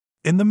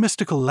In the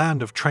mystical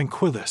land of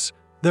Tranquilis,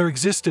 there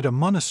existed a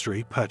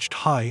monastery perched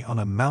high on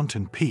a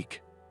mountain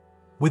peak.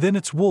 Within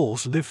its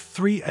walls lived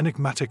 3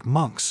 enigmatic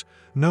monks,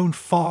 known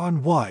far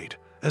and wide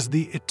as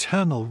the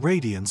Eternal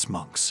Radiance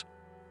Monks.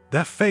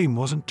 Their fame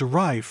wasn't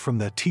derived from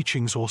their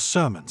teachings or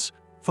sermons,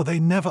 for they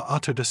never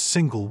uttered a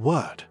single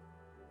word.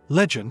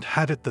 Legend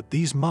had it that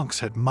these monks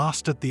had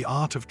mastered the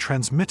art of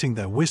transmitting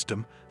their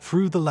wisdom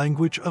through the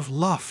language of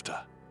laughter.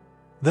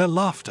 Their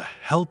laughter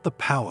held the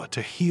power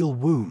to heal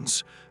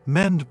wounds,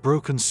 mend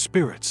broken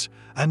spirits,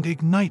 and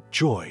ignite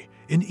joy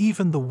in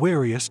even the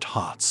weariest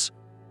hearts.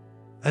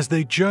 As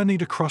they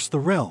journeyed across the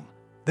realm,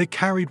 they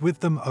carried with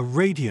them a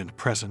radiant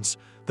presence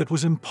that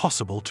was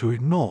impossible to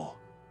ignore.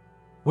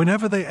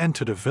 Whenever they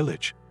entered a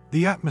village,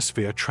 the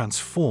atmosphere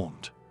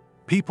transformed.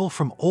 People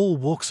from all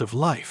walks of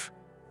life,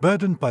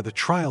 burdened by the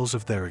trials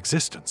of their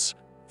existence,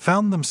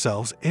 found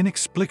themselves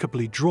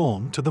inexplicably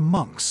drawn to the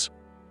monks.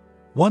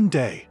 One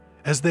day,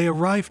 as they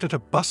arrived at a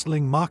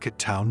bustling market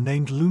town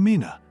named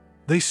Lumina,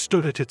 they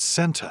stood at its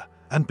center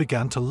and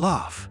began to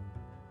laugh.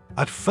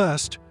 At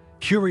first,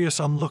 curious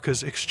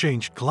onlookers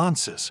exchanged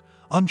glances,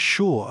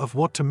 unsure of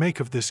what to make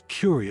of this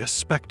curious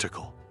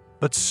spectacle.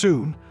 But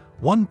soon,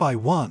 one by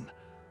one,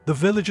 the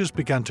villagers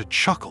began to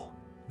chuckle,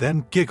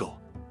 then giggle,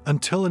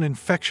 until an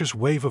infectious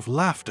wave of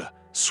laughter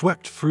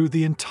swept through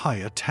the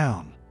entire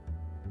town.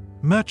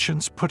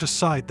 Merchants put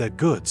aside their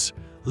goods,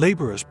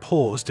 laborers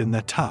paused in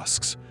their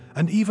tasks,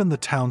 and even the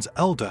town's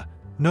elder,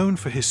 known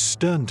for his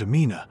stern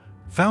demeanor,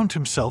 found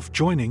himself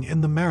joining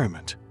in the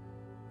merriment.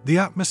 The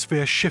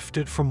atmosphere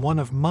shifted from one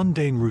of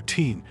mundane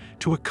routine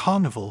to a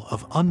carnival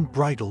of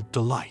unbridled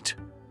delight.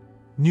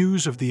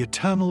 News of the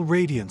Eternal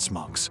Radiance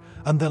Monks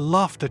and their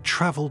laughter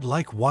traveled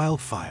like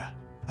wildfire,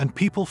 and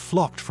people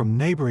flocked from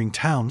neighboring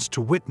towns to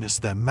witness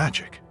their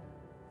magic.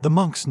 The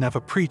monks never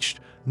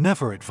preached,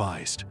 never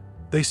advised.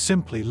 They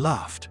simply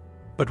laughed.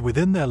 But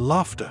within their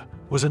laughter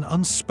was an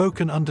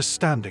unspoken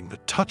understanding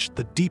that touched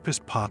the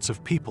deepest parts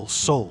of people's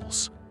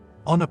souls.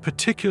 On a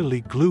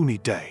particularly gloomy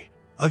day,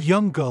 a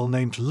young girl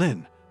named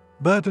Lynn,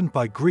 burdened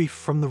by grief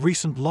from the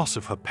recent loss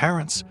of her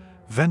parents,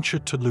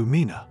 ventured to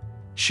Lumina.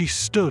 She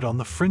stood on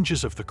the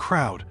fringes of the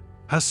crowd,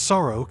 her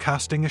sorrow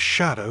casting a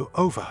shadow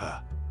over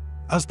her.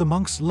 As the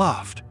monks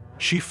laughed,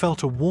 she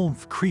felt a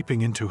warmth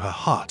creeping into her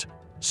heart,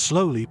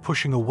 slowly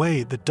pushing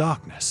away the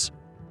darkness.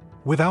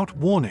 Without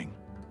warning,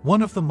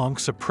 one of the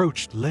monks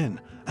approached Lynn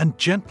and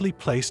gently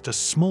placed a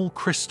small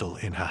crystal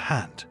in her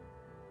hand.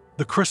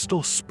 The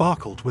crystal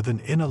sparkled with an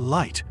inner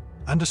light,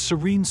 and a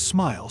serene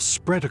smile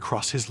spread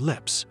across his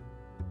lips.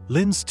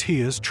 Lynn's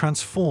tears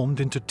transformed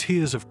into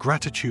tears of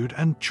gratitude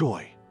and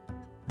joy.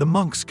 The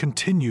monks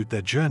continued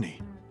their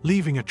journey,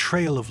 leaving a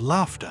trail of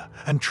laughter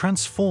and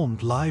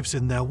transformed lives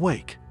in their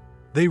wake.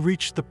 They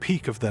reached the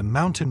peak of their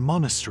mountain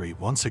monastery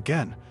once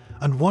again,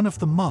 and one of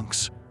the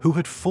monks, who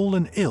had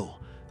fallen ill,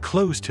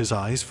 closed his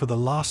eyes for the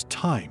last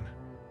time.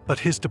 But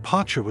his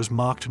departure was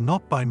marked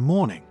not by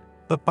mourning,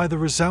 but by the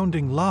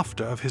resounding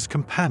laughter of his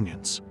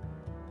companions.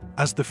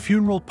 As the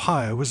funeral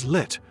pyre was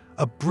lit,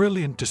 a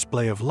brilliant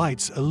display of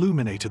lights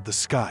illuminated the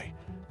sky,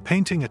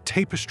 painting a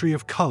tapestry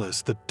of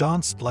colors that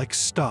danced like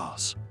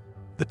stars.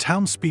 The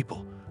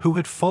townspeople, who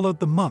had followed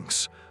the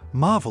monks,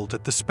 marveled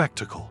at the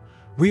spectacle,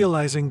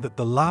 realizing that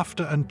the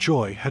laughter and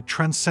joy had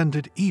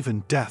transcended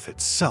even death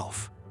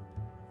itself.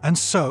 And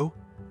so,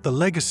 the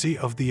legacy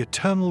of the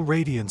Eternal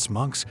Radiance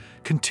Monks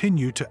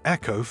continued to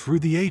echo through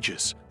the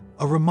ages,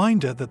 a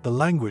reminder that the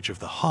language of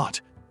the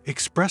heart,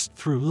 expressed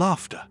through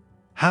laughter,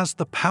 has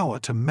the power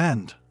to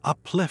mend,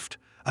 uplift,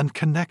 and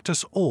connect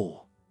us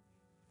all.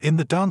 In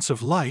the dance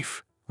of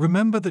life,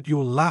 remember that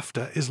your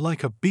laughter is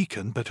like a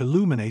beacon that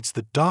illuminates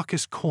the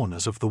darkest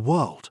corners of the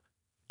world.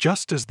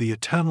 Just as the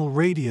Eternal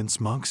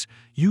Radiance Monks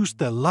used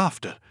their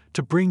laughter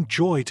to bring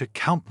joy to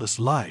countless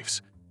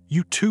lives,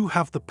 you too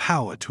have the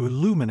power to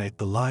illuminate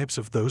the lives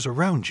of those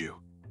around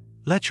you.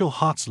 Let your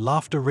heart's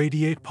laughter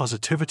radiate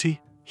positivity,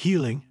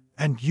 healing,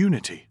 and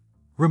unity,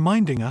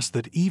 reminding us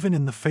that even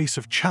in the face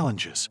of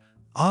challenges,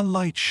 our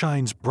light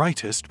shines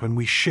brightest when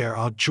we share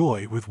our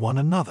joy with one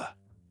another.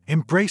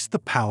 Embrace the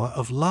power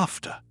of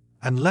laughter,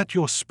 and let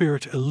your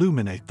spirit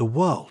illuminate the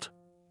world.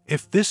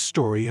 If this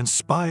story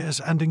inspires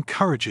and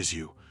encourages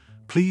you,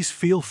 please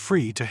feel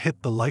free to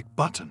hit the like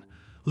button,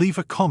 leave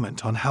a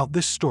comment on how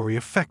this story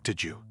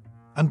affected you,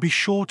 and be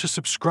sure to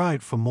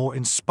subscribe for more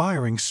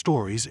inspiring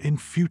stories in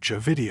future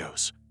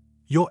videos.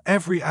 Your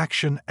every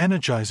action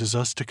energizes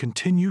us to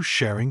continue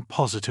sharing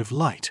positive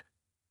light.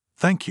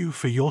 Thank you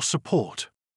for your support.